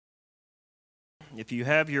If you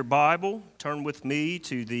have your Bible, turn with me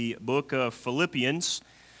to the book of Philippians.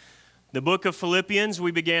 The book of Philippians,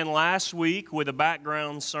 we began last week with a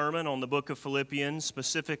background sermon on the book of Philippians,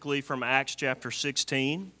 specifically from Acts chapter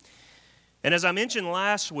 16. And as I mentioned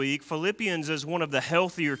last week, Philippians is one of the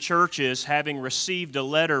healthier churches, having received a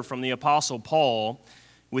letter from the Apostle Paul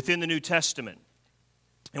within the New Testament.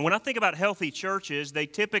 And when I think about healthy churches, they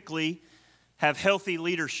typically have healthy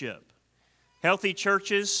leadership. Healthy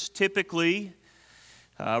churches typically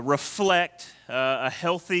reflect a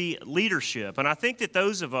healthy leadership. And I think that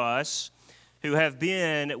those of us who have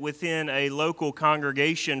been within a local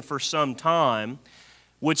congregation for some time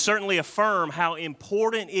would certainly affirm how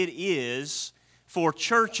important it is for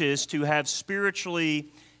churches to have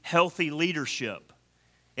spiritually healthy leadership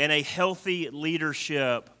and a healthy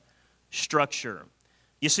leadership structure.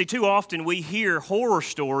 You see, too often we hear horror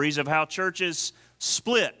stories of how churches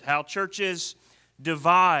split, how churches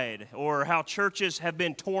divide, or how churches have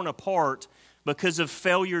been torn apart because of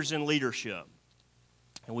failures in leadership.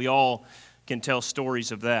 And we all can tell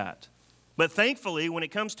stories of that. But thankfully, when it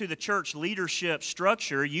comes to the church leadership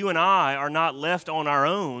structure, you and I are not left on our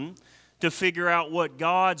own to figure out what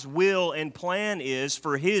God's will and plan is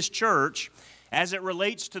for His church as it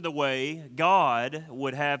relates to the way God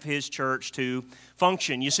would have His church to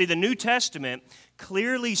function. You see, the New Testament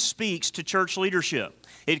clearly speaks to church leadership.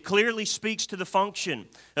 It clearly speaks to the function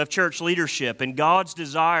of church leadership and God's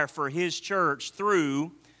desire for His church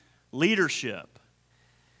through leadership.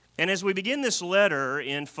 And as we begin this letter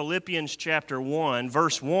in Philippians chapter 1,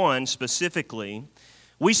 verse 1 specifically,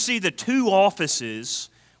 we see the two offices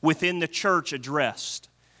within the church addressed.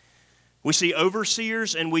 We see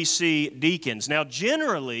overseers and we see deacons. Now,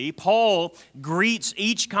 generally, Paul greets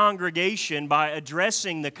each congregation by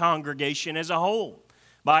addressing the congregation as a whole,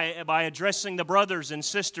 by addressing the brothers and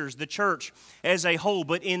sisters, the church as a whole.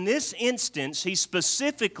 But in this instance, he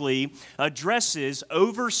specifically addresses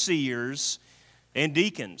overseers and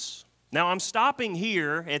deacons. Now, I'm stopping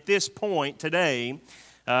here at this point today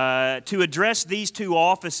to address these two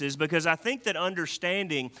offices because I think that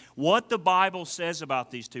understanding what the Bible says about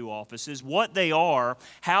these two offices, what they are,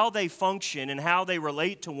 how they function, and how they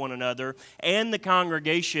relate to one another and the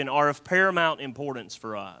congregation are of paramount importance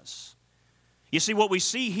for us. You see, what we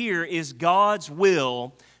see here is God's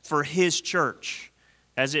will for His church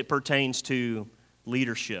as it pertains to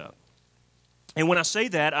leadership. And when I say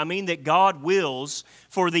that, I mean that God wills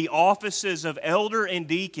for the offices of elder and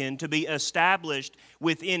deacon to be established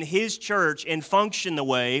within His church and function the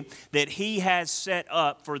way that He has set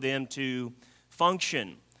up for them to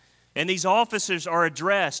function. And these offices are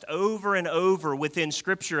addressed over and over within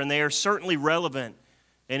Scripture, and they are certainly relevant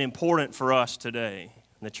and important for us today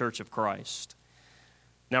in the Church of Christ.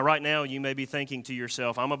 Now, right now, you may be thinking to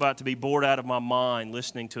yourself, I'm about to be bored out of my mind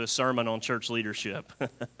listening to a sermon on church leadership.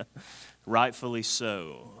 Rightfully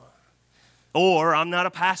so. Or, I'm not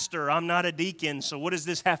a pastor, I'm not a deacon, so what does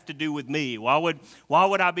this have to do with me? Why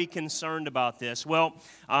would I be concerned about this? Well,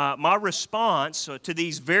 my response to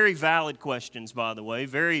these very valid questions, by the way,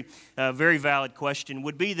 very valid question,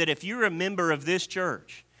 would be that if you're a member of this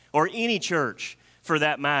church, or any church for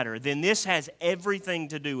that matter, then this has everything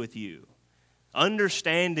to do with you.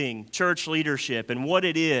 Understanding church leadership and what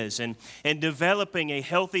it is and developing a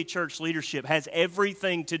healthy church leadership has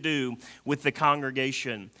everything to do with the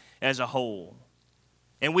congregation as a whole.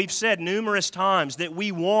 And we've said numerous times that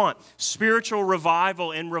we want spiritual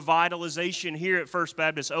revival and revitalization here at First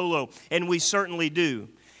Baptist Olo, and we certainly do.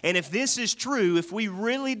 And if this is true, if we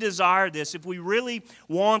really desire this, if we really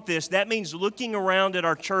want this, that means looking around at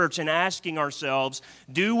our church and asking ourselves,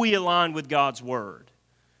 do we align with God's Word?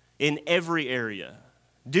 In every area?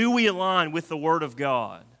 Do we align with the Word of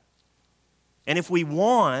God? And if we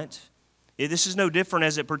want, this is no different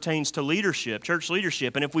as it pertains to leadership, church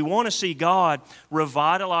leadership, and if we want to see God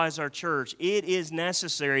revitalize our church, it is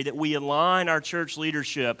necessary that we align our church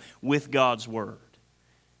leadership with God's Word,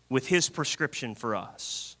 with His prescription for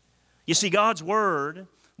us. You see, God's Word,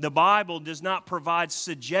 the Bible, does not provide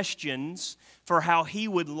suggestions for how He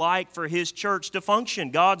would like for His church to function.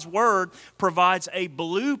 God's Word provides a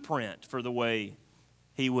blueprint for the way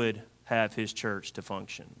He would have His church to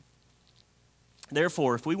function.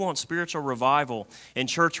 Therefore, if we want spiritual revival and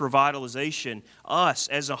church revitalization, us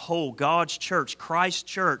as a whole, God's church, Christ's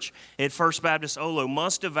church at First Baptist Olo,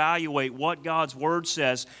 must evaluate what God's Word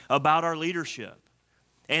says about our leadership.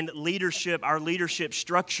 And our leadership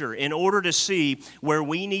structure in order to see where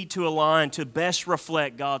we need to align to best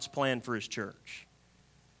reflect God's plan for His church.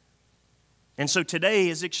 And so today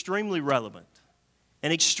is extremely relevant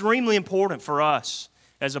and extremely important for us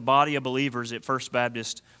as a body of believers at First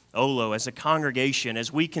Baptist Olo, as a congregation,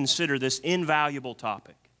 as we consider this invaluable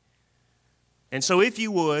topic. And so if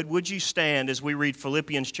you would you stand as we read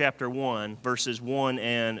Philippians chapter 1, verses 1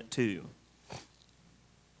 and 2.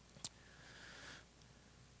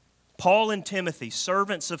 Paul and Timothy,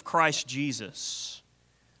 servants of Christ Jesus,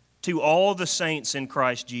 to all the saints in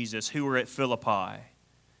Christ Jesus who are at Philippi,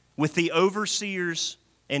 with the overseers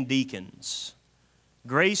and deacons,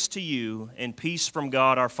 grace to you and peace from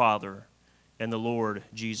God our Father and the Lord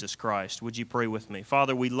Jesus Christ. Would you pray with me?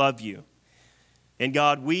 Father, we love you. And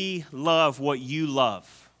God, we love what you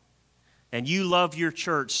love. And you love your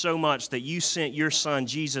church so much that you sent your Son,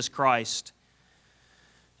 Jesus Christ,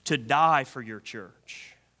 to die for your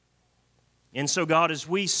church. And so, God, as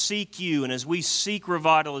we seek you and as we seek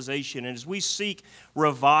revitalization and as we seek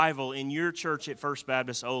revival in your church at First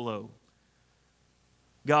Baptist Olo,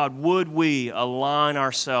 God, would we align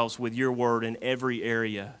ourselves with your word in every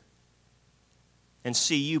area and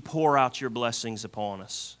see you pour out your blessings upon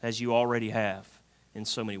us as you already have in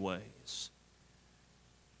so many ways.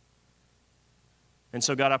 And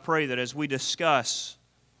so, God, I pray that as we discuss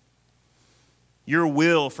your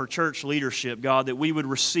will for church leadership, God, that we would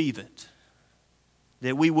receive it,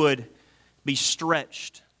 that we would be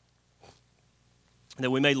stretched, that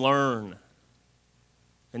we may learn,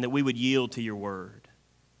 and that we would yield to your word.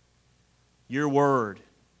 Your word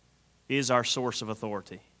is our source of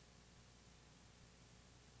authority.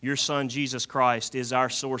 Your Son, Jesus Christ, is our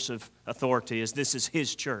source of authority, as this is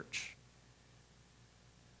his church.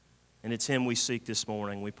 And it's him we seek this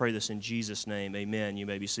morning. We pray this in Jesus' name. Amen. You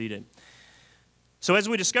may be seated. So as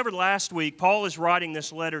we discovered last week, Paul is writing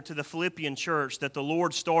this letter to the Philippian church that the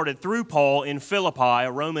Lord started through Paul in Philippi,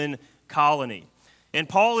 a Roman colony. And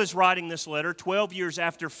Paul is writing this letter 12 years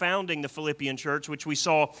after founding the Philippian church, which we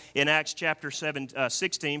saw in Acts chapter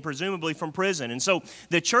 16, presumably from prison. And so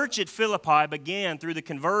the church at Philippi began through the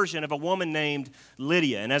conversion of a woman named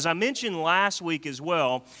Lydia. And as I mentioned last week as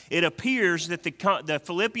well, it appears that the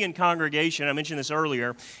Philippian congregation, I mentioned this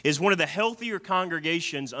earlier, is one of the healthier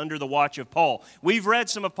congregations under the watch of Paul. We've read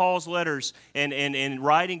some of Paul's letters and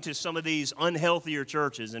writing to some of these unhealthier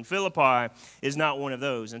churches, and Philippi is not one of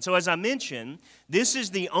those. And so as I mentioned, this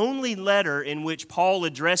is the only letter in which Paul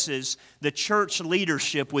addresses the church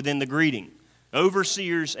leadership within the greeting,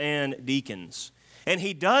 overseers and deacons. And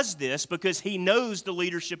he does this because he knows the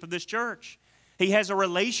leadership of this church. He has a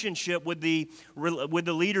relationship with the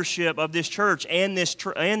leadership of this church and this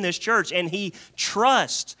church, and he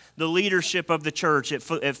trusts the leadership of the church at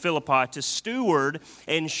Philippi to steward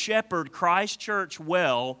and shepherd Christ's church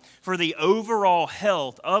well for the overall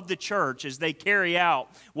health of the church as they carry out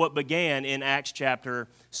what began in Acts chapter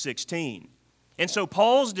 16. And so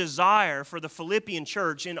Paul's desire for the Philippian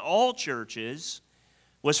church in all churches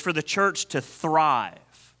was for the church to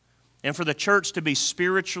thrive and for the church to be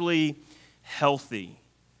spiritually healthy,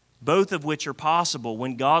 both of which are possible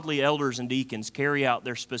when godly elders and deacons carry out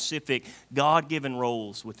their specific God-given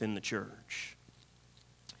roles within the church.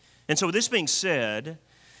 And so with this being said,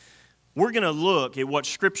 we're going to look at what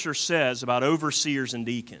Scripture says about overseers and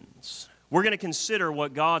deacons. We're going to consider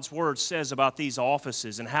what God's Word says about these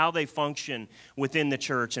offices and how they function within the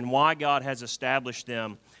church and why God has established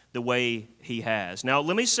them the way He has. Now,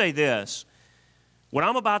 let me say this. What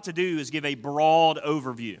I'm about to do is give a broad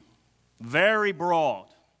overview. Very broad,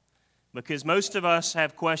 because most of us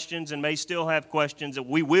have questions and may still have questions that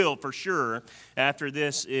we will for sure after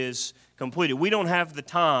this is completed. We don't have the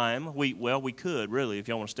time. We could really if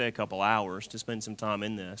y'all want to stay a couple hours to spend some time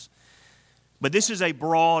in this. But this is a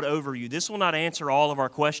broad overview. This will not answer all of our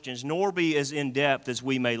questions, nor be as in-depth as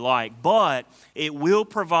we may like, but it will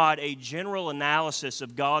provide a general analysis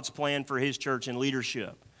of God's plan for His church and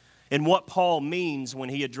leadership, and what Paul means when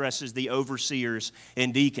he addresses the overseers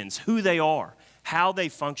and deacons, who they are, how they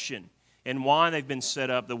function, and why they've been set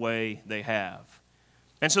up the way they have.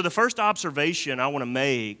 And so the first observation I want to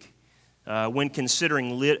make when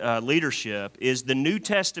considering leadership is the New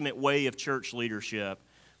Testament way of church leadership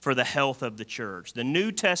for the health of the church. The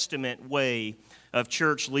New Testament way of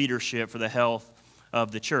church leadership for the health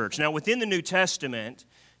of the church. Now, within the New Testament,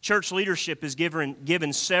 church leadership is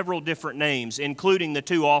given several different names, including the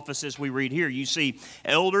two offices we read here. You see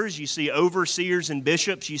elders, you see overseers and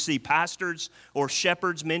bishops, you see pastors or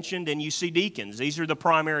shepherds mentioned, and you see deacons. These are the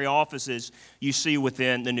primary offices you see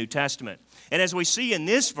within the New Testament. And as we see in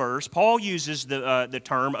this verse, Paul uses the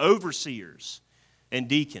term overseers and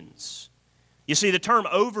deacons. You see, the term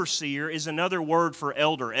overseer is another word for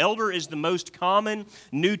elder. Elder is the most common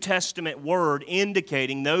New Testament word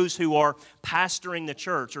indicating those who are pastoring the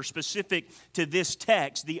church, or specific to this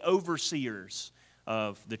text, the overseers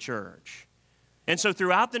of the church. And so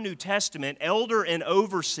throughout the New Testament, elder and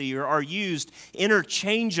overseer are used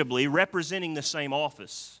interchangeably, representing the same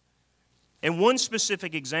office. And one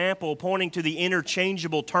specific example pointing to the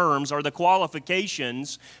interchangeable terms are the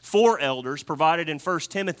qualifications for elders provided in 1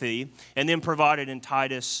 Timothy and then provided in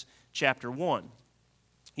Titus chapter 1.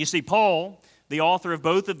 You see, Paul, the author of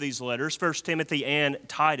both of these letters, 1 Timothy and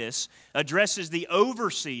Titus, addresses the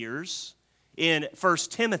overseers in 1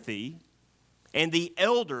 Timothy and the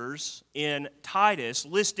elders in Titus,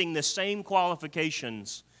 listing the same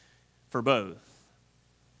qualifications for both.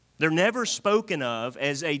 They're never spoken of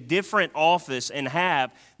as a different office and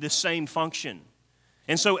have the same function.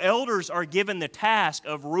 And so elders are given the task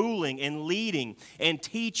of ruling and leading and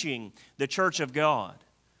teaching the church of God.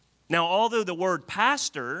 Now, although the word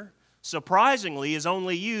pastor, surprisingly, is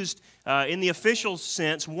only used in the official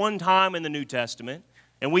sense one time in the New Testament,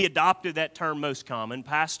 and we adopted that term most common,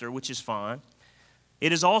 pastor, which is fine,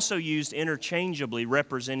 it is also used interchangeably,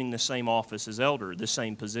 representing the same office as elder, the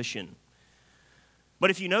same position. But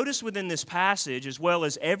if you notice within this passage, as well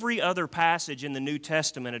as every other passage in the New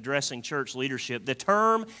Testament addressing church leadership, the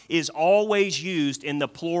term is always used in the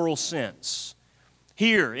plural sense.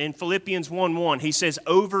 Here in Philippians 1:1, he says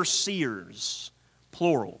overseers,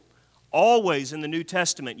 plural. Always in the New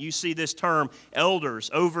Testament, you see this term elders,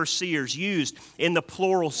 overseers, used in the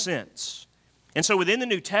plural sense. And so within the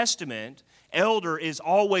New Testament, elder is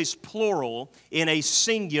always plural in a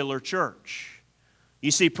singular church.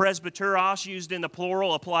 You see presbyteros used in the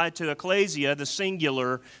plural applied to ecclesia, the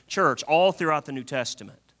singular church, all throughout the New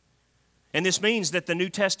Testament. And this means that the New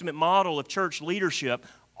Testament model of church leadership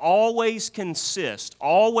always consists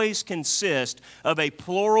of a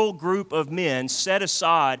plural group of men set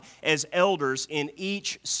aside as elders in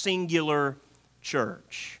each singular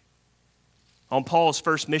church. On Paul's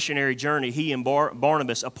first missionary journey, he and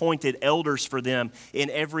Barnabas appointed elders for them in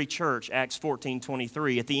every church, Acts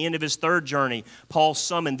 14:23. At the end of his third journey, Paul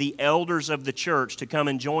summoned the elders of the church to come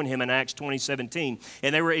and join him in Acts 20:17.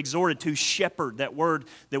 And they were exhorted to shepherd, that word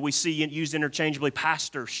that we see used interchangeably,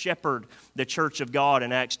 pastor, shepherd the church of God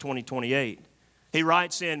in Acts 20:28. He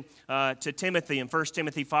writes to Timothy in 1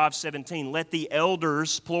 Timothy 5:17, let the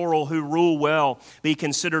elders, plural, who rule well, be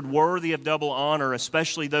considered worthy of double honor,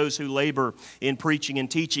 especially those who labor in preaching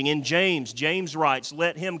and teaching. In James writes,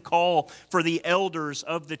 let him call for the elders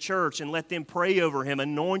of the church and let them pray over him,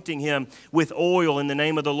 anointing him with oil in the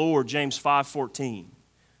name of the Lord, James 5:14.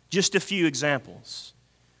 Just a few examples.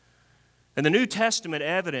 And the New Testament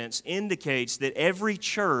evidence indicates that every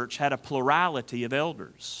church had a plurality of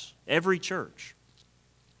elders. Every church.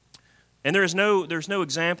 And there's no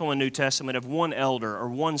example in the New Testament of one elder or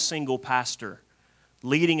one single pastor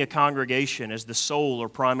leading a congregation as the sole or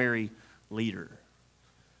primary leader.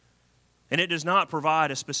 And it does not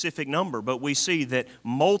provide a specific number, but we see that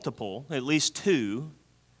multiple, at least two,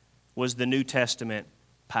 was the New Testament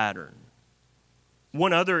pattern.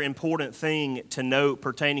 One other important thing to note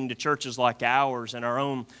pertaining to churches like ours in our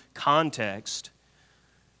own context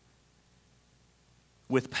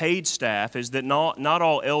with paid staff is that not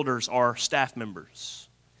all elders are staff members.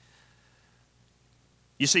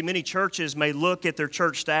 You see, many churches may look at their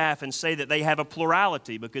church staff and say that they have a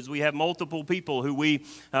plurality because we have multiple people who we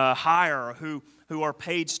hire who are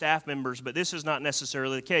paid staff members, but this is not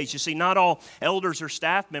necessarily the case. You see, not all elders are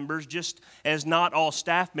staff members, just as not all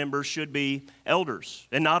staff members should be elders,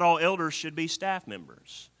 and not all elders should be staff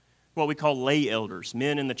members. What we call lay elders,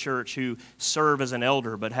 men in the church who serve as an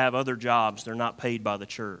elder but have other jobs. They're not paid by the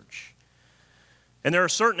church. And there are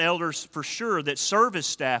certain elders for sure that serve as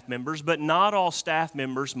staff members, but not all staff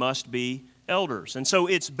members must be elders. And so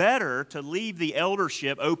it's better to leave the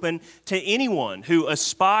eldership open to anyone who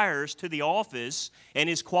aspires to the office and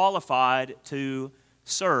is qualified to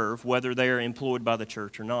serve, whether they are employed by the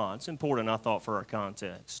church or not. It's important, I thought, for our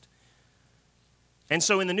context. And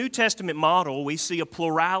so in the New Testament model, we see a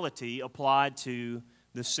plurality applied to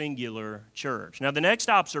the singular church. Now, the next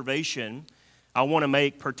observation I want to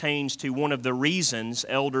make pertains to one of the reasons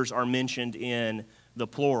elders are mentioned in the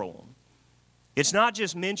plural. It's not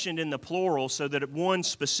just mentioned in the plural so that one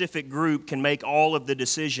specific group can make all of the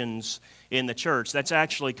decisions in the church. That's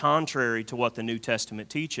actually contrary to what the New Testament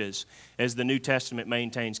teaches, as the New Testament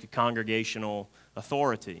maintains congregational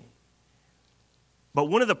authority. But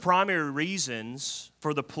one of the primary reasons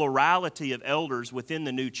for the plurality of elders within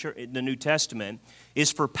the New Testament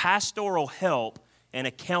is for pastoral help and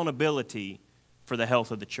accountability for the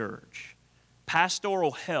health of the church.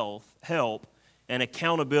 Pastoral help and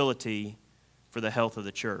accountability for the health of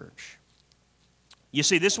the church. You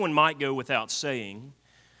see, this one might go without saying,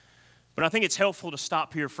 But I think it's helpful to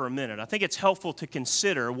stop here for a minute. I think it's helpful to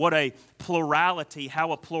consider what a plurality,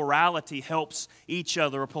 how a plurality helps each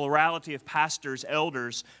other, a plurality of pastors,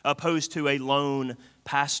 elders, opposed to a lone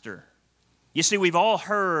pastor. You see, we've all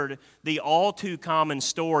heard the all too common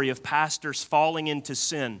story of pastors falling into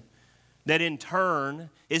sin that in turn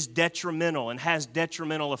is detrimental and has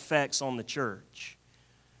detrimental effects on the church.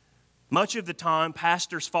 Much of the time,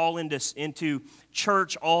 pastors fall into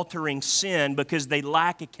church-altering sin because they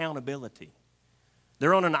lack accountability.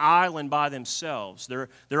 They're on an island by themselves.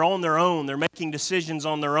 They're on their own. They're making decisions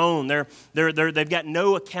on their own. They've got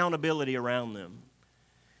no accountability around them.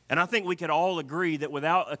 And I think we could all agree that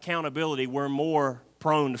without accountability, we're more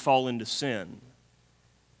prone to fall into sin.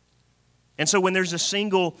 And so when there's a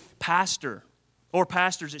single pastor, or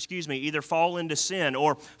pastors, either fall into sin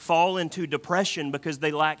or fall into depression because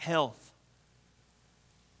they lack health.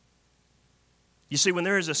 You see, when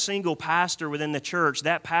there is a single pastor within the church,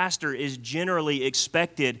 that pastor is generally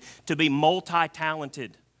expected to be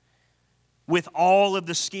multi-talented with all of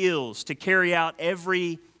the skills to carry out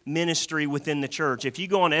every ministry within the church. If you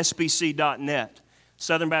go on SBC.net,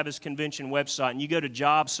 Southern Baptist Convention website, and you go to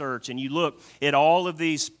job search and you look at all of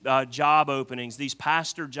these job openings, these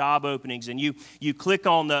pastor job openings, and you click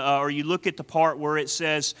on or you look at the part where it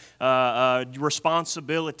says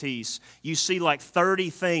responsibilities, you see like 30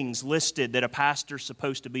 things listed that a pastor's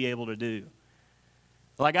supposed to be able to do.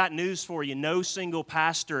 Well, I got news for you. No single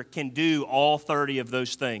pastor can do all 30 of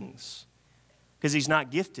those things because he's not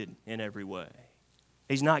gifted in every way.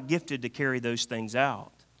 He's not gifted to carry those things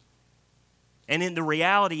out. And the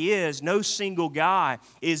reality is, no single guy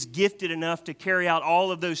is gifted enough to carry out all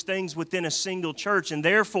of those things within a single church. And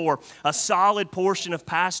therefore, a solid portion of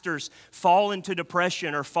pastors fall into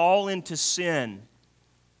depression or fall into sin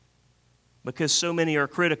because so many are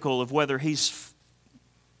critical of whether he's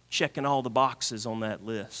checking all the boxes on that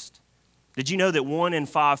list. Did you know that 1 in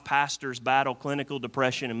 5 pastors battle clinical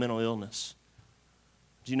depression and mental illness?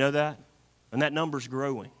 Did you know that? And that number's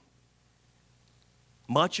growing.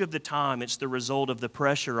 Much of the time, it's the result of the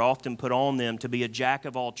pressure often put on them to be a jack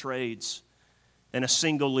of all trades and a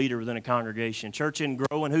single leader within a congregation. Church isn't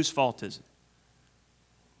growing. Whose fault is it?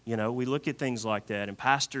 You know, we look at things like that, and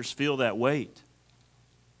pastors feel that weight.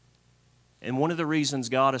 And one of the reasons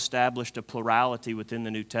God established a plurality within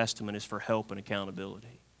the New Testament is for help and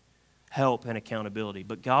accountability. Help and accountability.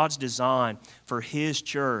 But God's design for His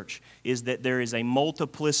church is that there is a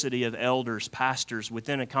multiplicity of elders, pastors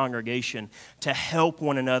within a congregation to help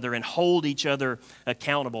one another and hold each other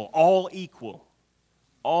accountable. All equal.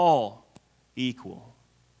 All equal.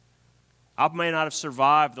 I may not have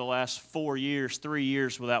survived the last 3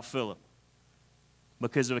 years without Philip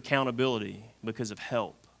because of accountability, because of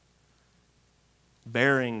help,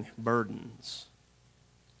 bearing burdens.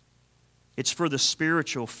 It's for the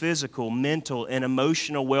spiritual, physical, mental, and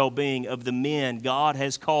emotional well-being of the men God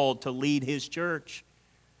has called to lead His church.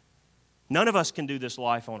 None of us can do this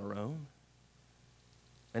life on our own.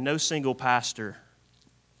 And no single pastor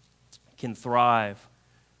can thrive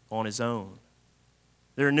on his own.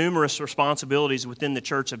 There are numerous responsibilities within the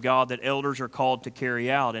church of God that elders are called to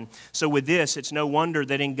carry out. And so with this, it's no wonder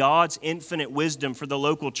that in God's infinite wisdom for the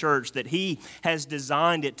local church, that He has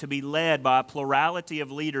designed it to be led by a plurality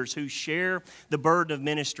of leaders who share the burden of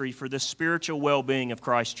ministry for the spiritual well-being of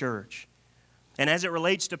Christ's church. And as it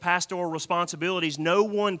relates to pastoral responsibilities, no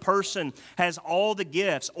one person has all the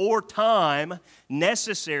gifts or time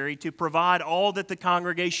necessary to provide all that the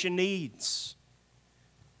congregation needs.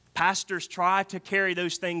 Pastors try to carry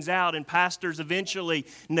those things out, and pastors eventually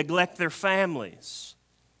neglect their families.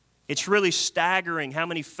 It's really staggering how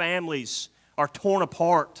many families are torn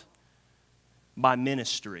apart by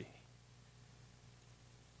ministry.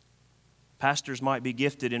 Pastors might be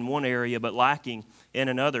gifted in one area but lacking in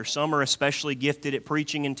another. Some are especially gifted at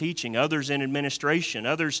preaching and teaching, others in administration,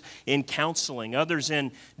 others in counseling, others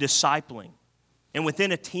in discipling. And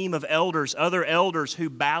within a team of elders, other elders who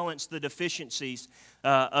balance the deficiencies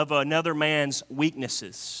of another man's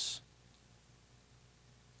weaknesses.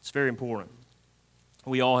 It's very important.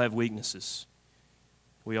 We all have weaknesses.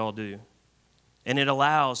 We all do. And it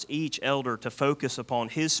allows each elder to focus upon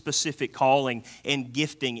his specific calling and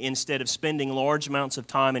gifting instead of spending large amounts of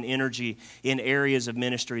time and energy in areas of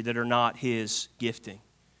ministry that are not his gifting.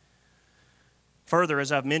 Further,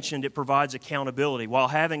 as I've mentioned, it provides accountability. While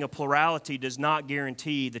having a plurality does not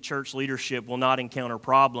guarantee the church leadership will not encounter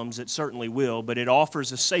problems, it certainly will, but it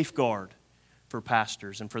offers a safeguard for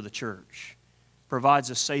pastors and for the church. It provides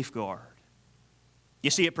a safeguard. You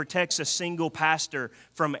see, it protects a single pastor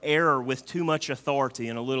from error with too much authority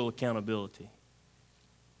and a little accountability.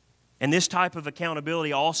 And this type of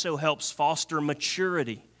accountability also helps foster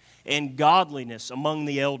maturity and godliness among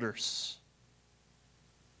the elders.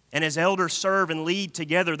 And as elders serve and lead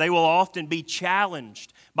together, they will often be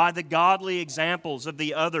challenged by the godly examples of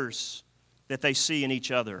the others that they see in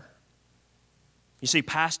each other. You see,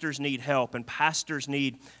 pastors need help and pastors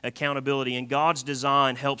need accountability, and God's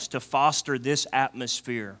design helps to foster this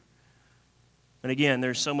atmosphere. And again,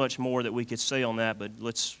 there's so much more that we could say on that, but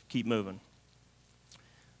let's keep moving.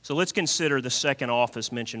 So let's consider the second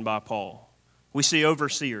office mentioned by Paul. We see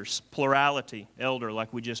overseers, plurality, elder,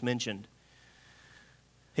 like we just mentioned.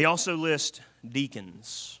 He also lists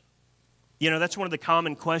deacons. You know, that's one of the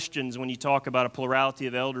common questions when you talk about a plurality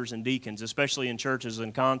of elders and deacons, especially in churches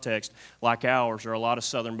in context like ours or a lot of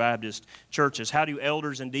Southern Baptist churches. How do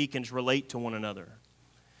elders and deacons relate to one another?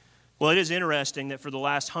 Well, it is interesting that for the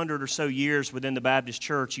last 100 or so years within the Baptist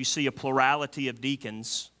church, you see a plurality of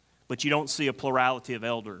deacons, but you don't see a plurality of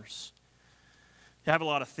elders. You have a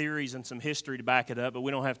lot of theories and some history to back it up, but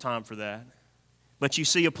we don't have time for that. But you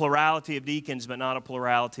see a plurality of deacons, but not a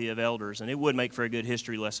plurality of elders, and it would make for a good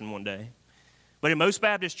history lesson one day. But in most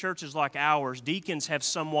Baptist churches like ours, deacons have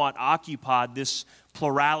somewhat occupied this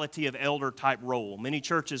plurality of elder-type role. Many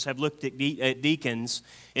churches have looked at deacons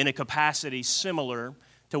in a capacity similar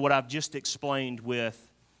to what I've just explained with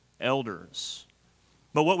elders.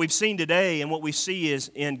 But what we've seen today and what we see is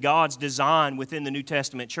in God's design within the New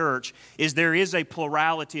Testament church is there is a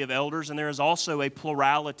plurality of elders and there is also a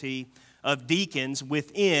plurality of deacons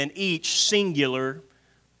within each singular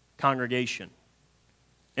congregation.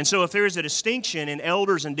 And so if there is a distinction in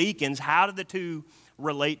elders and deacons, how do the two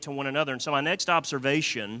relate to one another? And so my next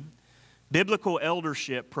observation, biblical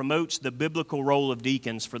eldership promotes the biblical role of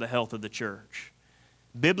deacons for the health of the church.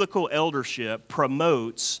 Biblical eldership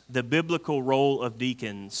promotes the biblical role of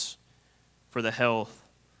deacons for the health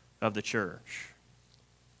of the church.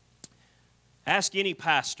 Ask any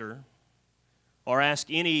pastor or ask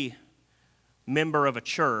any member of a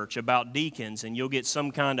church about deacons and you'll get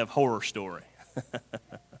some kind of horror story.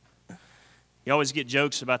 You always get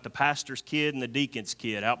jokes about the pastor's kid and the deacon's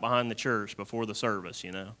kid out behind the church before the service,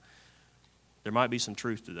 you know. There might be some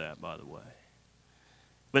truth to that, by the way.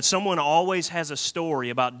 But someone always has a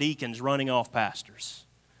story about deacons running off pastors.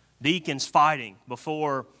 Deacons fighting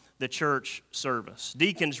before the church service.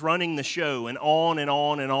 Deacons running the show, and on and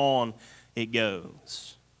on and on it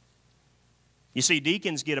goes. You see,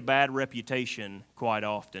 deacons get a bad reputation quite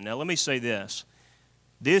often. Now, let me say this.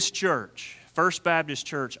 This church, First Baptist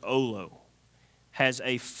Church, Olo, has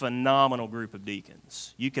a phenomenal group of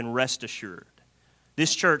deacons. You can rest assured.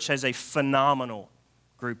 This church has a phenomenal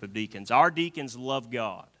group of deacons. Our deacons love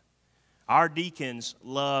God. Our deacons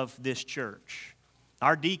love this church.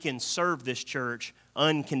 Our deacons serve this church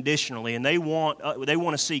unconditionally, and they want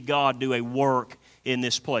to see God do a work in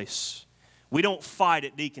this place. We don't fight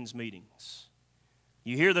at deacons' meetings.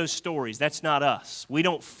 You hear those stories. That's not us. We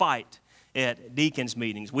don't fight at deacons'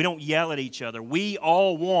 meetings. We don't yell at each other. We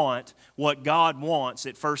all want what God wants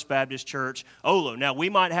at First Baptist Church, Olo. Now, we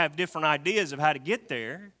might have different ideas of how to get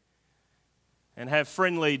there and have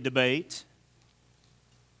friendly debate,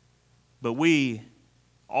 but we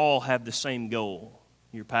all have the same goal,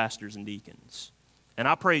 your pastors and deacons. And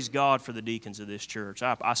I praise God for the deacons of this church.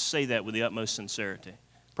 I say that with the utmost sincerity.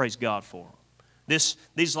 Praise God for them.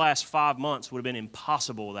 These last 5 months would have been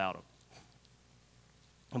impossible without them.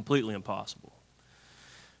 Completely impossible.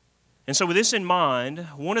 And so with this in mind,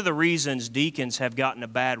 one of the reasons deacons have gotten a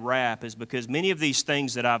bad rap is because many of these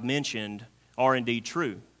things that I've mentioned are indeed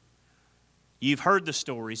true. You've heard the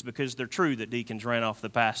stories because they're true that deacons ran off the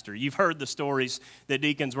pastor. You've heard the stories that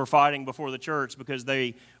deacons were fighting before the church because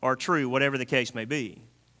they are true, whatever the case may be.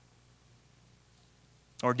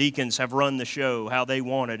 Or deacons have run the show how they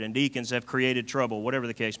wanted, and deacons have created trouble, whatever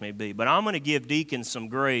the case may be. But I'm going to give deacons some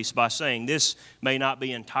grace by saying this may not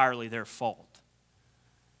be entirely their fault.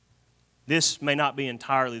 This may not be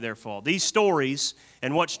entirely their fault. These stories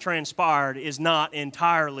and what's transpired is not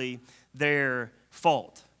entirely their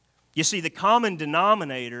fault. You see, the common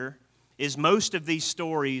denominator is in most of these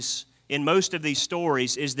stories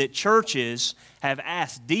is that churches have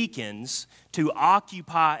asked deacons to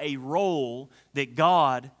occupy a role that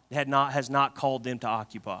God has not called them to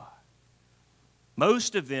occupy.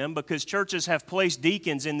 Most of them, because churches have placed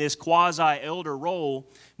deacons in this quasi-elder role,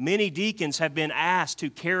 many deacons have been asked to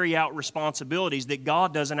carry out responsibilities that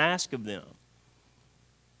God doesn't ask of them,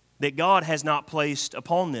 that God has not placed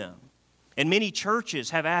upon them. And many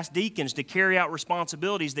churches have asked deacons to carry out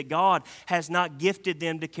responsibilities that God has not gifted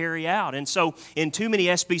them to carry out. And so in too many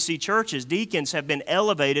SBC churches, deacons have been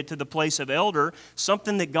elevated to the place of elder,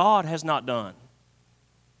 something that God has not done,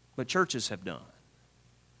 but churches have done.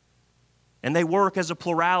 And they work as a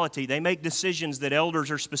plurality. They make decisions that elders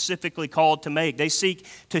are specifically called to make. They seek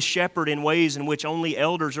to shepherd in ways in which only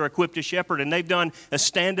elders are equipped to shepherd. And they've done a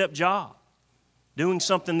stand-up job, doing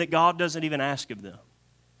something that God doesn't even ask of them.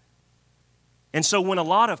 And so when a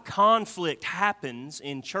lot of conflict happens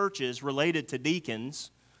in churches related to deacons,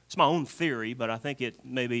 it's my own theory, but I think it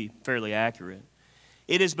may be fairly accurate.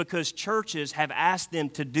 It is because churches have asked them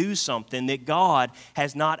to do something that God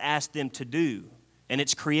has not asked them to do. And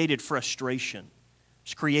it's created frustration.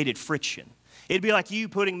 It's created friction. It'd be like you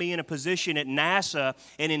putting me in a position at NASA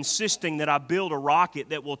and insisting that I build a rocket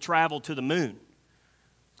that will travel to the moon.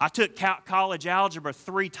 I took college algebra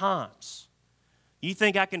 3 times. You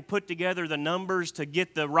think I can put together the numbers to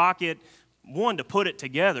get the rocket, 1, to put it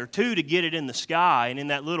together, 2, to get it in the sky, and in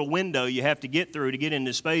that little window you have to get through to get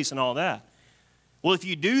into space and all that? Well, if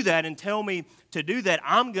you do that and tell me to do that,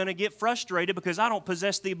 I'm going to get frustrated because I don't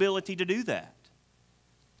possess the ability to do that.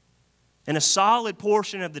 And a solid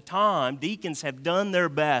portion of the time, deacons have done their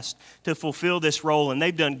best to fulfill this role, and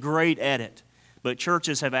they've done great at it. But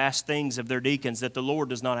churches have asked things of their deacons that the Lord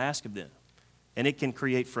does not ask of them. And it can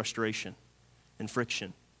create frustration and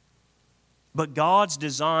friction. But God's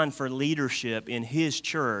design for leadership in His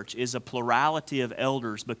church is a plurality of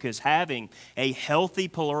elders, because having a healthy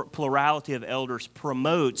plurality of elders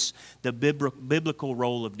promotes the biblical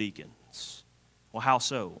role of deacons. Well, how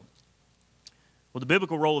so? Well, the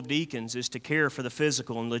biblical role of deacons is to care for the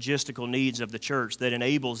physical and logistical needs of the church that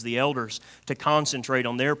enables the elders to concentrate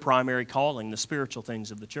on their primary calling, the spiritual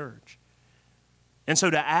things of the church. And so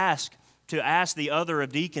to ask the other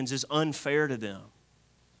of deacons is unfair to them.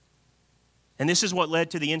 And this is what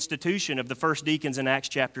led to the institution of the first deacons in Acts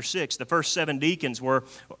chapter 6. The first 7 deacons were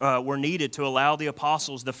needed to allow the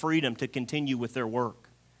apostles the freedom to continue with their work.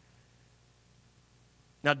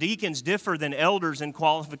 Now, deacons differ than elders in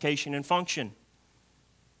qualification and function.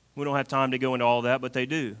 We don't have time to go into all that, but they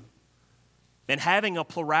do. And having a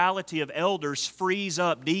plurality of elders frees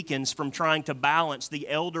up deacons from trying to balance the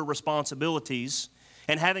elder responsibilities,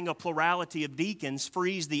 and having a plurality of deacons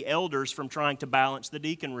frees the elders from trying to balance the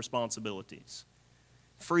deacon responsibilities.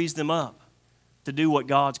 Frees them up to do what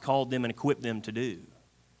God's called them and equipped them to do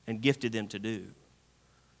and gifted them to do.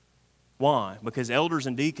 Why? Because elders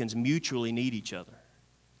and deacons mutually need each other.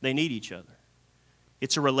 They need each other.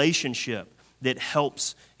 It's a relationship that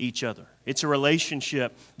helps each other. It's a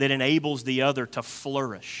relationship that enables the other to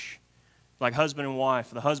flourish. Like husband and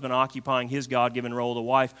wife, the husband occupying his God-given role, the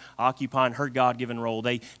wife occupying her God-given role.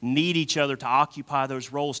 They need each other to occupy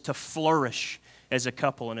those roles to flourish as a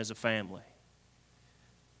couple and as a family.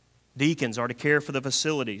 Deacons are to care for the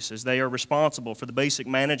facilities as they are responsible for the basic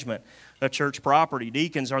management of church property.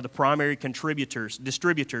 Deacons are the primary distributors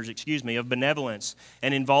of benevolence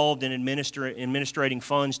and involved in administrating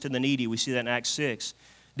funds to the needy. We see that in Acts 6.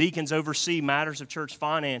 Deacons oversee matters of church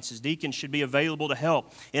finances. Deacons should be available to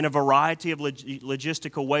help in a variety of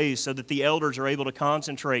logistical ways so that the elders are able to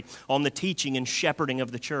concentrate on the teaching and shepherding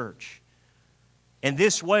of the church. And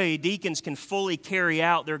this way, deacons can fully carry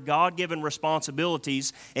out their God-given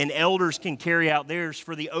responsibilities, and elders can carry out theirs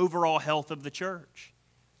for the overall health of the church.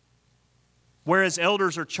 Whereas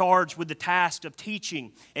elders are charged with the task of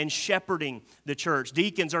teaching and shepherding the church,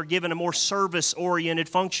 deacons are given a more service-oriented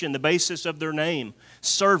function, the basis of their name,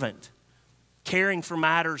 servant, caring for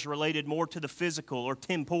matters related more to the physical or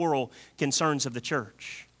temporal concerns of the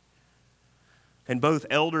church. And both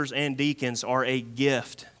elders and deacons are a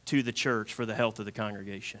gift to the church for the health of the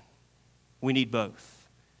congregation. We need both.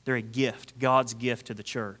 They're a gift, God's gift to the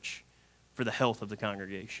church for the health of the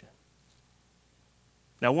congregation.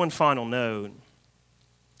 Now, one final note.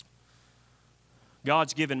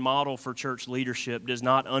 God's given model for church leadership does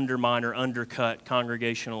not undermine or undercut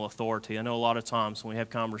congregational authority. I know a lot of times when we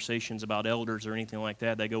have conversations about elders or anything like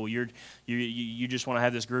that, they go, well, you just want to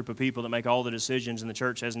have this group of people that make all the decisions and the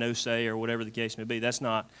church has no say, or whatever the case may be. That's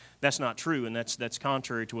not true, and that's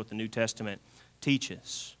contrary to what the New Testament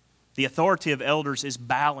teaches. The authority of elders is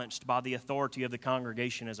balanced by the authority of the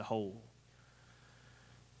congregation as a whole.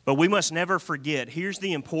 But we must never forget, here's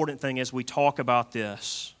the important thing as we talk about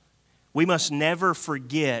this. We must never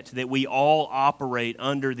forget that we all operate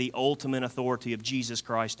under the ultimate authority of Jesus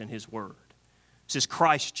Christ and His Word. This is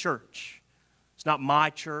Christ's church. It's not my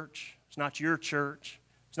church. It's not your church.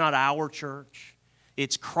 It's not our church.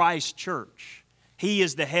 It's Christ's church. He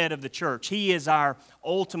is the head of the church. He is our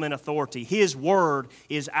ultimate authority. His Word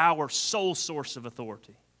is our sole source of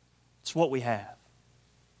authority. It's what we have.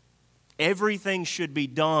 Everything should be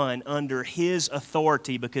done under His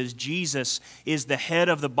authority because Jesus is the head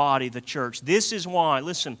of the body, the church. This is why,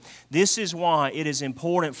 listen, this is why it is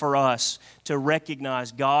important for us to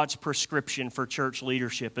recognize God's prescription for church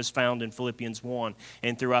leadership as found in Philippians 1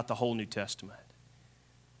 and throughout the whole New Testament.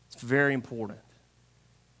 It's very important.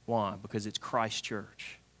 Why? Because it's Christ's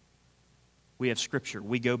church. We have Scripture.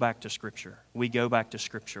 We go back to Scripture. We go back to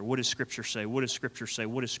Scripture. What does Scripture say? What does Scripture say?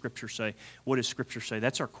 What does Scripture say? What does Scripture say?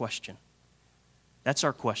 That's our question. That's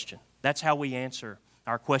our question. That's how we answer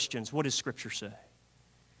our questions. What does Scripture say?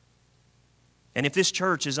 And if this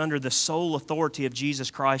church is under the sole authority of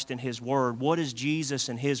Jesus Christ and His Word, what does Jesus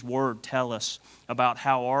and His Word tell us about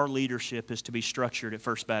how our leadership is to be structured at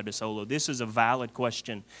First Baptist Olo? This is a valid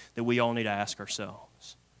question that we all need to ask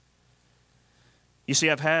ourselves. You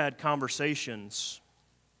see, I've had conversations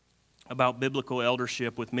about biblical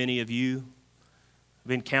eldership with many of you.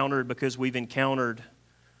 We've encountered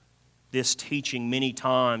this teaching many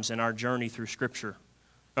times in our journey through Scripture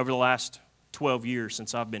over the last 12 years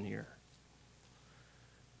since I've been here.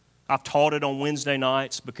 I've taught it on Wednesday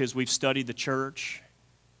nights because we've studied the church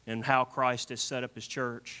and how Christ has set up His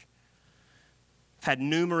church. I've had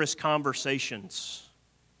numerous conversations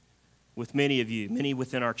with many of you, many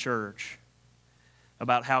within our church,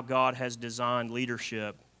 about how God has designed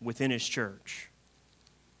leadership within His church.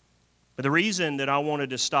 But the reason that I wanted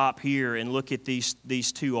to stop here and look at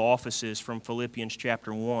these two offices from Philippians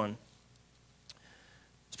chapter 1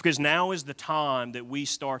 is because now is the time that we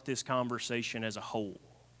start this conversation as a whole,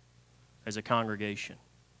 as a congregation.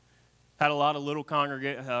 Had a lot of little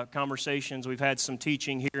conversations. We've had some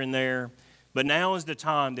teaching here and there. But now is the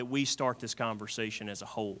time that we start this conversation as a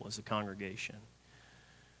whole, as a congregation.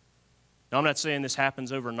 Now, I'm not saying this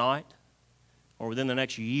happens overnight or within the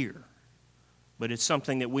next year, but it's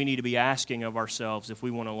something that we need to be asking of ourselves if we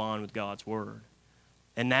want to align with God's Word.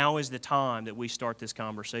 And now is the time that we start this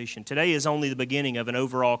conversation. Today is only the beginning of the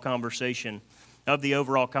overall conversation,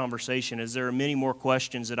 as there are many more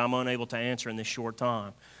questions that I'm unable to answer in this short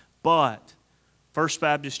time. But First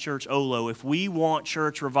Baptist Church Olo, if we want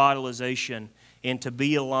church revitalization and to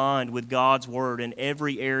be aligned with God's Word in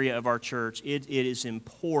every area of our church, it is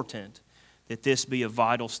important that this be a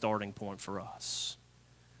vital starting point for us.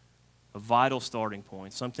 A vital starting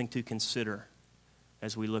point, something to consider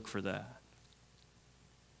as we look for that.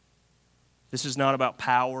 This is not about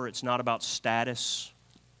power. It's not about status.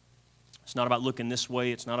 It's not about looking this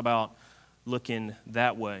way. It's not about looking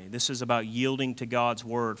that way. This is about yielding to God's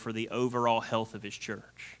Word for the overall health of His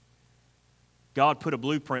church. God put a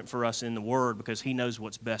blueprint for us in the Word because He knows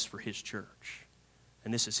what's best for His church.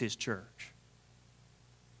 And this is His church.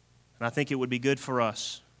 And I think it would be good for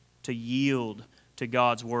us to yield to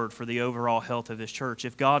God's Word for the overall health of His church.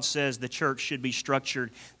 If God says the church should be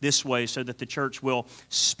structured this way so that the church will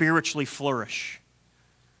spiritually flourish,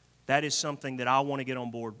 that is something that I want to get on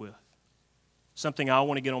board with. Something I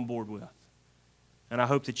want to get on board with. And I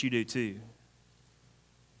hope that you do too.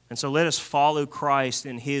 And so let us follow Christ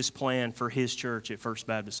in His plan for His church at First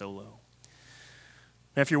Baptist Olo.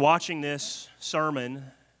 Now, if you're watching this sermon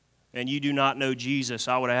and you do not know Jesus,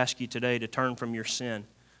 I would ask you today to turn from your sin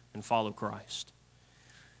and follow Christ.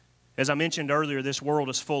 As I mentioned earlier, this world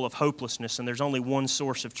is full of hopelessness, and there's only one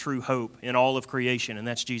source of true hope in all of creation, and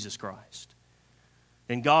that's Jesus Christ.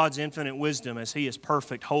 In God's infinite wisdom, as He is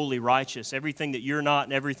perfect, holy, righteous, everything that you're not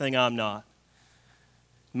and everything I'm not,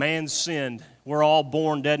 man's sinned. We're all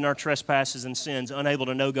born dead in our trespasses and sins, unable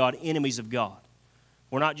to know God, enemies of God.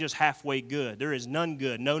 We're not just halfway good. There is none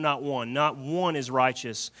good, no, not one. Not one is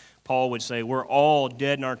righteous, Paul would say. We're all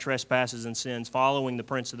dead in our trespasses and sins, following the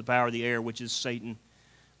prince of the power of the air, which is Satan.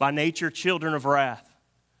 By nature, children of wrath.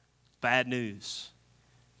 Bad news.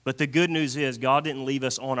 But the good news is God didn't leave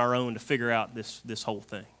us on our own to figure out this whole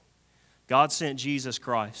thing. God sent Jesus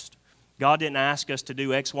Christ. God didn't ask us to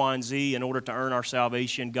do X, Y, and Z in order to earn our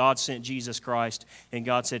salvation. God sent Jesus Christ, and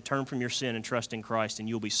God said, turn from your sin and trust in Christ, and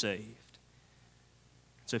you'll be saved.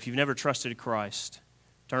 So if you've never trusted Christ,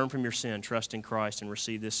 turn from your sin, trust in Christ, and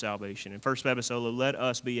receive this salvation. In First Baptist Olo, let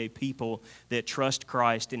us be a people that trust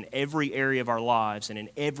Christ in every area of our lives and in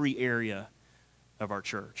every area of our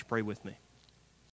church. Pray with me.